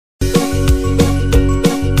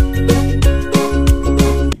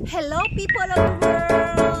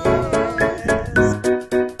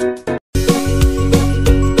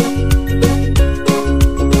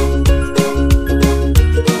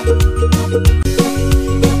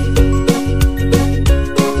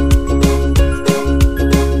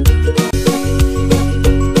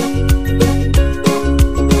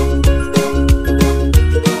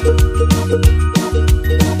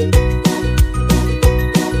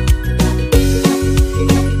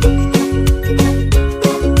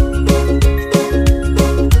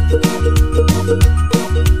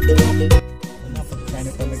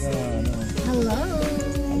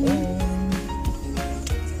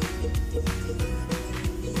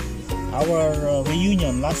our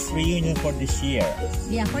last reunion for this year.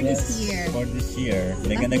 Yeah, for this year. For this year,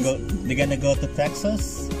 they're gonna go to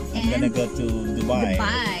Texas. I'm gonna go to Dubai.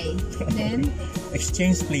 Then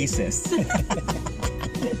exchange places.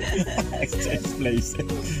 Exchange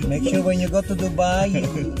places. Make sure when you go to Dubai,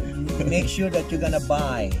 make sure that you're gonna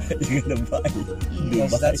buy. You're gonna buy.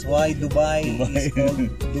 Because that's why Dubai is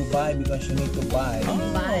called Dubai, because you need to buy.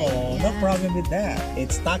 Oh, no problem with that.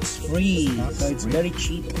 It's tax-free, so it's very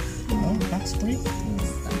cheap. Oh, tax-free?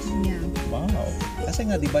 yeah. Wow. Kasi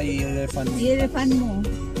nga, di ba, i-refund mo? I-refund mo.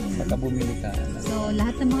 Pagka bumili ka. So,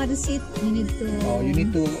 lahat ng mga receipt, you need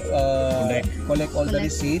to collect all the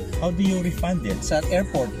receipt. How do you refund it? Sa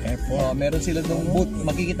airport. Meron sila doon booth.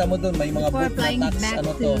 Makikita mo doon, may mga booth na tax.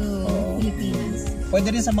 Ano to? Philippines.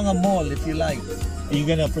 Pwede rin sa mga mall if you like. You're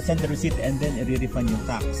gonna present the receipt and then i-refund yung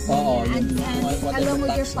tax. Oo. And along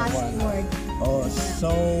with your passport. Oh,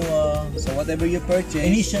 so whatever you purchase.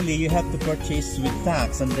 Initially, you have to purchase with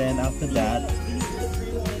tax, and then after that,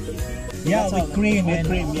 yeah, with cream,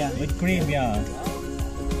 yeah.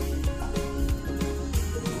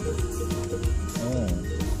 Oh.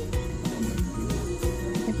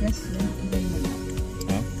 Press yan.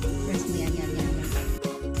 Huh? Press mo yan.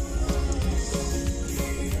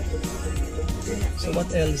 So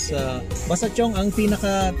what else? Basta Chong, ang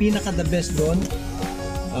pinaka the best doon,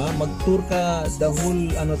 mag-tour ka the whole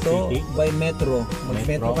City? by metro.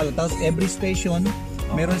 Mag-metro ka. Tapos every station,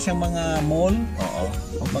 meron siyang mga mall.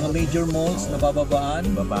 Mga major malls na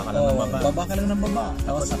bababaan. Baba ka lang ng baba. Baba ka lang ng baba.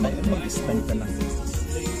 Tapos mag-spend ka lang.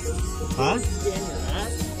 Huh?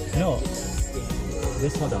 No.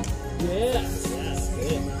 This one. Yeah.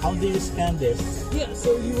 How do you scan this? Yeah,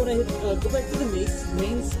 so you want to hit, go back to the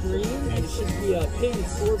main screen, and it should be a pay and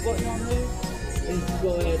store button on there. And you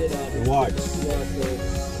go ahead and Rewards. Okay.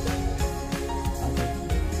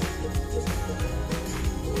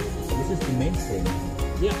 This is the main screen.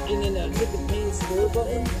 Yeah, and then hit the pay and store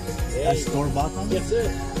button. A store button? Yes, sir.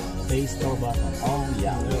 Pay store button. Oh,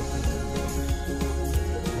 yeah.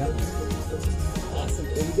 Yep. Awesome.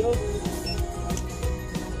 There we go.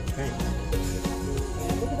 Okay.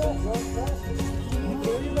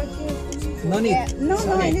 no need. No,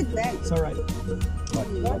 I need that. It's alright.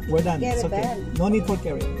 We're done. It's okay. No need for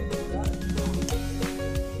carry.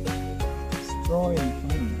 Straw and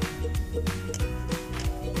fun.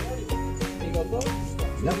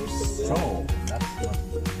 Yep. Straw. That's what.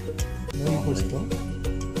 No need for straw.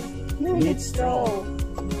 No need straw.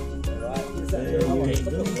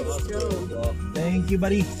 Thank you,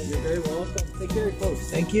 buddy. You're very welcome. Take care,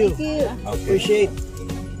 folks. Thank you. Okay. Appreciate.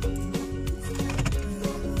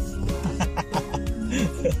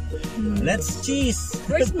 Let's cheese.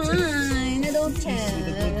 Where's mine? I don't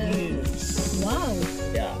have. Wow.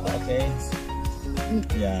 Yeah. Okay.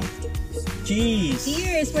 Yeah. Cheese.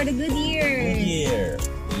 Cheers for the good year. Good year.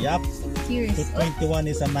 Yup. Cheers. 2021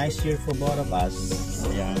 is a nice year for both of us.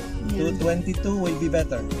 Yeah. 2022 will be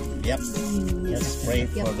better. Yep. Let's pray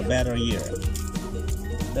for the better year.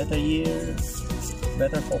 Better year.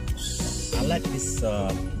 Better folks. I like this.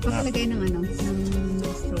 Pakalagay ng ng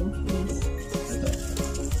straw, please.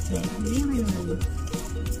 Hindi naman naman.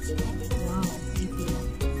 Wow. Thank you.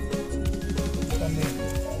 Kami.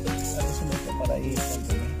 Ano sumunod ka para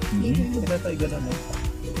Ito tayo gano'n mo.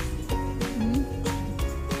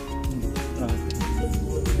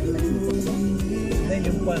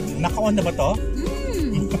 Yung pan. Naka-on na ba to?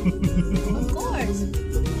 Of course.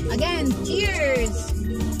 Again, cheers!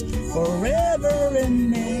 Forever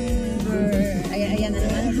and ever. Ayan na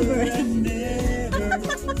naman. Forever and ever.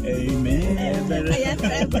 Amen. Ayan,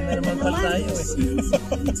 forever na naman pa tayo eh.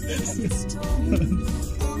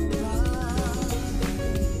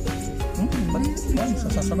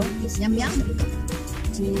 Sasasarap. Yum yum.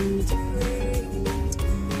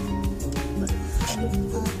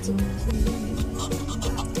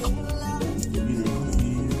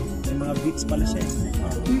 May mga beats pala siya.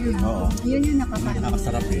 Oo. Yun yung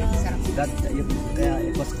Nakakasarap eh. Sarap. Kaya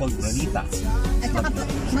it was called granita. At saka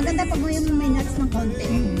maganda pag yung may nuts ng konti.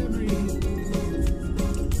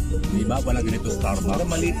 Diba? Walang ganito Starbucks.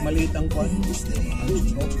 Maliit ang kwan.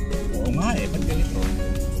 Oo nga eh. Ba't ganito?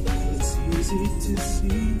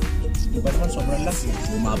 Diba naman sobrang laki.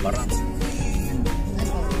 Bumabarang.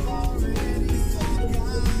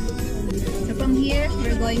 So from here,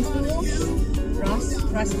 we're going to Ross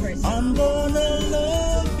first. I'm gonna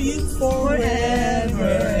love you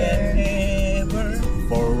forever and ever.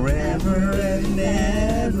 Forever and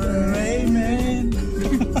ever. Amen.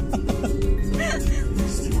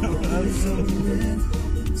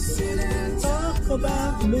 Talk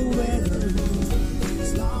about the weather.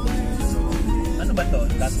 Ano ba to?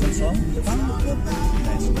 Gospel song?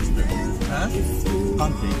 Nice, Western.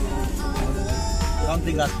 Country.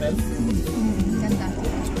 Country gospel. Ganda.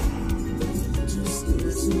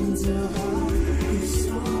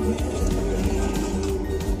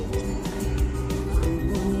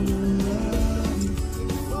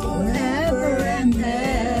 Forever and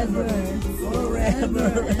ever. Forever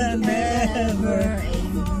and ever.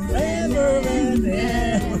 Forever and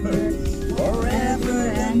ever. Forever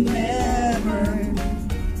and ever.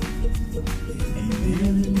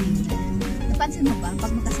 Napansin mo ba?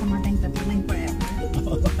 Pag magkasama tayong tatlo, may forever.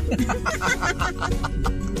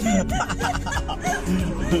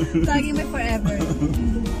 Lagi may forever.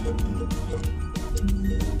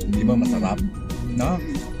 Di ba masarap? No?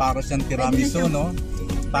 Para siyang tiramisu, no?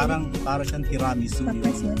 Para siyang tiramisu.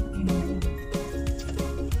 Papreso.